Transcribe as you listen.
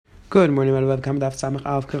Good morning, Bava Kama Daf Samach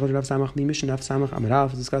Av Kachol Daf Samach Nimishin Daf Samach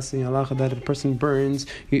Amarav discussing halacha that if a person burns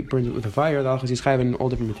it with a fire, the halacha is chayav in all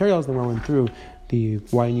different materials. Then we went through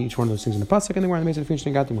why you need each one of those things in the pasuk, and then we're on the basis of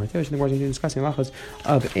finishing out the more and then we're discussing halachas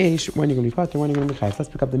of Eish, when you're going to be pater, when you're going to be chayav. Let's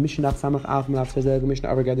pick up the Mishnah Daf Samach Av Malav says the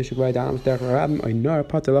Mishnah Avar Gadu Shugvay Down with Derech Harabim or Nar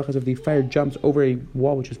pater halachas if the fire jumps over a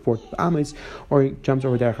wall which is 4 amas, or it jumps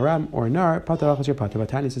over Derech Harabim or Nar pater halachas your pater. But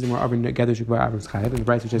Tanya says more Avar Gadu Shugvay Avram's chayav, and the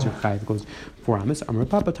Bryce which says your chayav goes 4 amas. Amar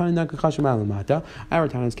Papa Tanya Nakachashim Alamata. Our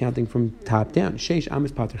Tanya is counting from top down. Sheish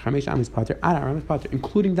amas pater, Chamesh amas pater, Ad amas pater,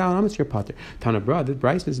 including down amas your pater. Tanya Bra, the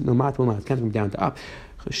Bryce is no matter what, counting from down to up.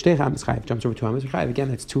 Shtei amas chayav jumps over 2 amas chayav. Again,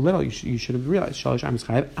 that's too little. You should have realized. Shalish amas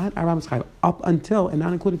chayav, Ad amas chayav, up until and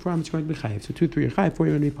not including 4 amas you're going to be chayav. So 2, 3 are chayav, 4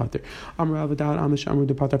 you're going to be pater. Amar Avadal amas Amar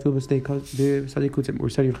the pater field stay study kutzim or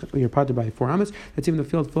study your pater by 4 amas. That's even the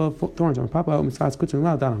field full of thorns. Amar Papa mitzvahs kutzim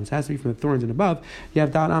allowed down amas. Has to be from the thorns and above. You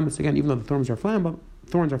have down amas again, even though the thorns are flammable.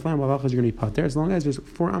 Thorns are flammable. You're going to be pater as long as there's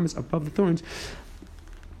 4 amas above the thorns.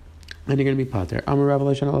 And you're going to be pater. Amar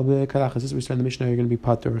Revelation al Kalachas. This is we start the Mishnah. You're going to be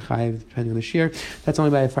pater or chayiv depending on the shear. That's only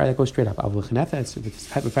by a fire that goes straight up. That's the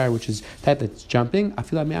type of fire which is type that's jumping. I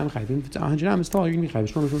feel like I'm chayiv. If it's 100 amas tall, you're going to be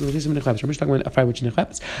chayiv. We're talking about a fire which is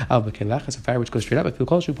nechapes. Al Kalachas, a fire which goes straight up. I feel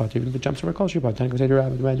kol shu pater. Even if it jumps over kol shu pater, then goes to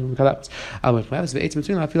Rabbi Kalachas. Al Kalachas. If it's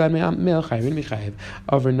between, I feel like I'm male chayiv. You're going to be chayiv.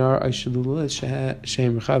 Over nar aishulul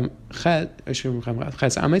shem recham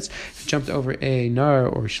ches amitz. If it jumped over a nar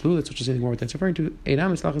or shlulit, which is anything more what that's referring to, 8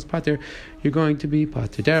 amitz lachas pater. You're going to be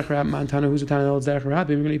pater. Derech Rab Mantana, who's a Tana holds Derech Rab.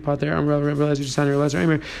 You're going to be pater. Amar Rab Lezer Shana Lezer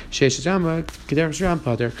Aimer Sheish Zama Kederech Ram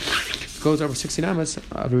pater. Goes over 16 amas.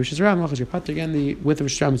 Avish Ram Lachas your pater. Again, the width of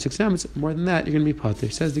Ram is 16 amas. More than that, you're going to be pater.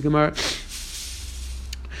 Says the Gemara.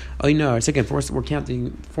 Oh, no. It's again, we're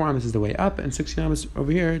counting 4 amas is the way up, and 16 amas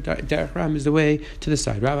over here. Derech Ram is the way to the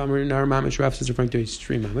side. Rav Amar Nar Mamish. Rav is referring to a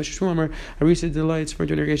stream Mamish. Shmuel Arisa delights for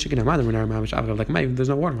irrigation canal. Mother Nar Mamish. Avgav like my. There's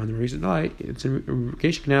no water on the Arisa delight. It's an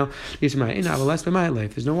irrigation canal. Yes, my in less by my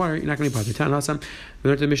life. There's no water. You're not going to be pater. Tan Hasam.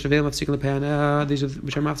 We learned the Mishnah Veil of Sikla Payana. These are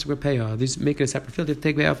which are mafsik payah. These make it a separate field. You have to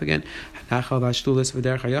take way off again. Nachal v'ashtulis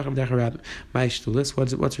v'derech hayachav derech rab. My shtulis.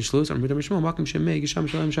 What's her shtulis? I'm with Mishmol. Makim shemei gisham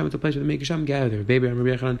shalom sham. It's a place where they make gisham gather. Baby, I'm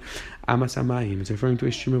Rabbi Yechon. Amasam. It's referring to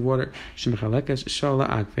a stream of water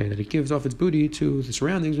that it gives off its booty to the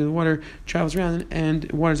surroundings when the water travels around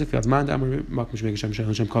and waters the fields. That's a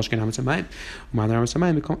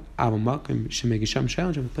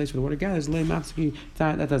place where the water gathers. That's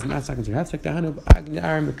not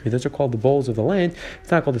considered. Those are called the bowls of the land.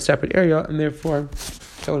 It's not called a separate area, and therefore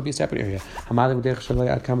that would be a separate area. A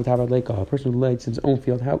person who lights his own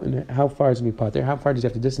field, how far is he pater? How far does he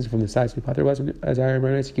have to distance from the sides of the pater? As I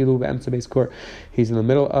remember, base core. He's in the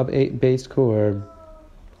middle of a base core.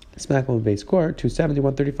 Smack on the base core. 270,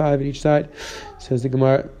 135 at each side. Says the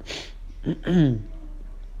Gemara. Rabbi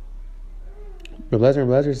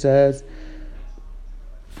Lezer says.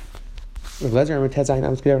 Rabbi Lezer and Ted Zayin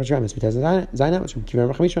Amos Kedar Ramis. Ted Zayin Amos from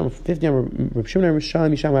Kivar Machamish from 50. Rabbi Shimon Mishal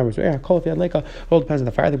Misham Amos. Call if you had like a. All depends on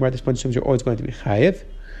the fire. The Gemara at this point assumes you're always going to be chayiv.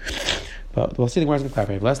 But we'll see the Gemara's going to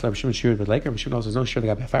clarify. Last Rabbi Shimon Shir with Laker. Rabbi Shimon also says no sure they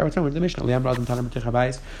got by fire. What's wrong with the Mishnah? Liam Radam Tanner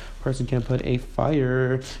B'Techavais. Person can't put a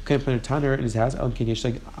fire, can't put a tanner in his house. Al Kidish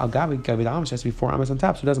like Al Gabi Gabi Amish has to be 4 amas on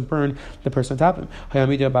top, so it doesn't burn the person on top of him.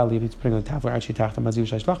 Hayamida Bali, he's putting on top where actually Tachta Maziv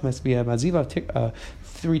Shashlach has to be a Maziva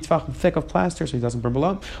 3 tefach thick of plaster, so he doesn't burn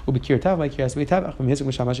below. Will be Kir Tav like he has to be Tav. From Hizik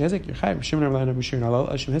Mishamash Hizik. You're Chayv. Shimon Rabbi Shimon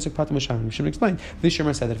Alal. Shimon Hizik Patam Misham. Shimon explained. This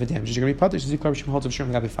Shimon said that if it damages, you're going to be punished. Ziklar Shimon holds of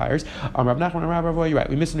Shimon Gabi fires. Rav Nachman and Rav Ravoy. You're right.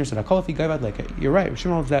 We misunderstood. I'll call if he Gavad like it. You're right.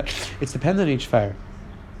 Shimon holds that it's dependent on each fire.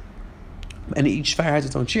 And each fire has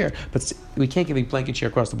its own shear, but we can't give a blanket shear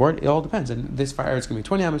across the board. It all depends. And this fire is going to be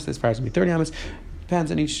 20 amas, this fire is going to be 30 amas. Depends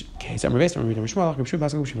on each case. It all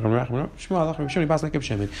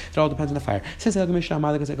depends on the fire. Since it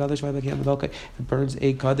burns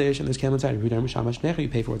a kaddish and there's camel inside, you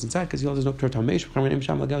pay for what's inside because there's no you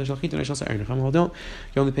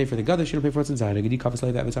only pay for the kaddish, you don't pay for what's inside.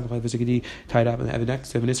 Tied up and the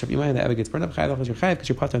next to the Evid gets burned up because you're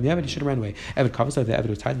pot on the Evid, you should have ran away. Evid covers the Evid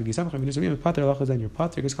was tied to then your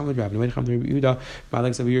pot, there goes come to drive. And you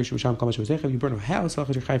burn a house, for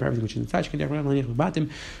everything which is inside, you can never run. Good to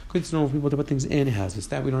know for people to put things in houses.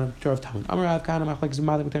 That we don't have to of Taman. This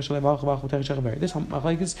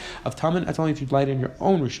machlekes of Taman, that's only if you light in your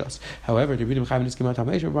own rishos. However, if you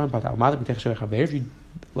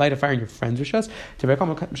light a fire in your friend's rishus. Bava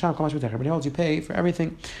Kama, but he holds you pay for everything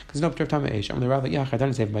because there's no particular time of Eish.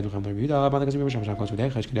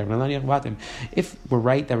 If we're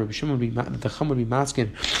right that Rabbi Shimon the Chum would be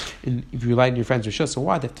masking, if you light in your friend's rishus, so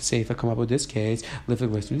why? They have to say if I come up with this case, you have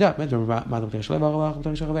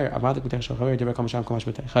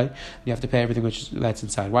to pay everything that's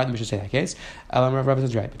inside. Why did Mishnah say that case? Rabbi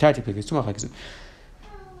says right. But it's too much.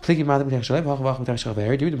 Pligi madik b'tech shalev, hach b'tech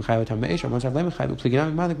shalev. Do we mechayv tam me'ish? Or once I've lemed mechayv. Pligi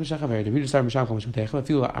nam madik b'tech shalev. Do we just start misham kol mishmutech? I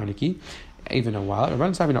feel arniki, even a while. Or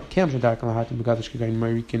run saving up cam shadak lahatim b'gadish kagayin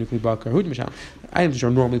marikin ukli bakar hud misham. Items which are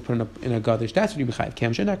normally put in a gadish. That's what you mechayv.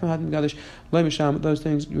 Cam shadak lahatim b'gadish le misham. Those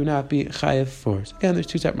things you would not be chayav for. So again, there's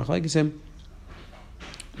two separate machlekes.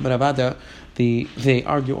 But Avada, they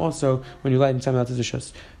argue also when you light in something else is a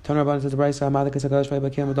shus. Tana Rabban says the Brayso Hamadik is a Gadish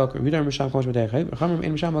Vayba Kem Adokar. We don't Misham Kosh Badechai. Chamim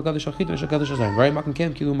in Misham Gadish Achit and Gadish Azayim. Right, Makan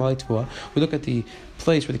Kem Kilu Malay Tua. We look at the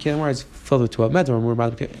place where the Kem is filled with Tua. Medvarim Murim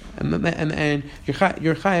Madik and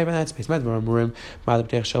you're chayav in that space. Medvarim Murim Madik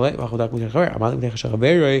B'tech Shalei Vachodak B'tech Chaver. Madik B'tech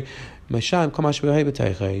Shalaveri. Misham Kamash B'tech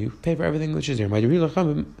B'tech. You pay for everything which is there.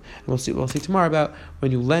 And we'll see tomorrow about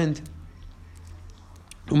when you lend.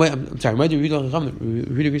 I'm sorry. If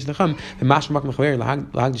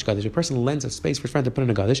a person lends a space for his friend to put in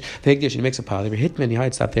a gadish, and he makes a pile, he hit him and he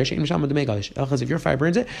hides stuff there. If your fire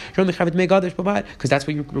burns it, you're only having to make gadish, because that's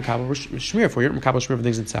what you're makabel shmir for. You're makabel shmir for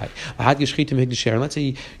things inside. And let's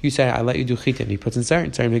say you say I let you do chitin, he puts in zar,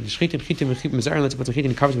 and let's say he puts in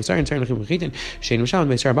chitin, he covers with zar, and chitin.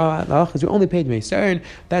 You only paid me zar,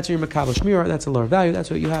 that's your makabel shmir. That's a lower value. That's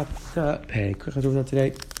what you have to pay. Quick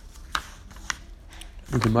today.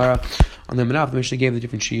 The Gemara on the Manaf, the Mishnah gave the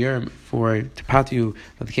different shiurim for Tapatu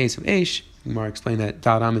of the case of Eish. The Gemara explained that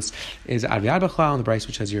Dal Amis is Adviad B'chlal, and the Bryce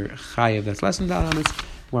which has your Chayev that's less than Dal Amis.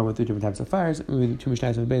 One went through different types of fires. Two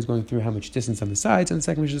Mishnahs on the base going through how much distance on the sides, and the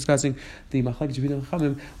second Mishnah discussing the Machlekes Yehudim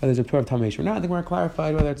Chachamim, whether there's a Torah of Tamesh or not. I think we're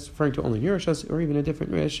clarified whether it's referring to only Yerushas or even a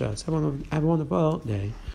different Rishas. Have a wonderful day.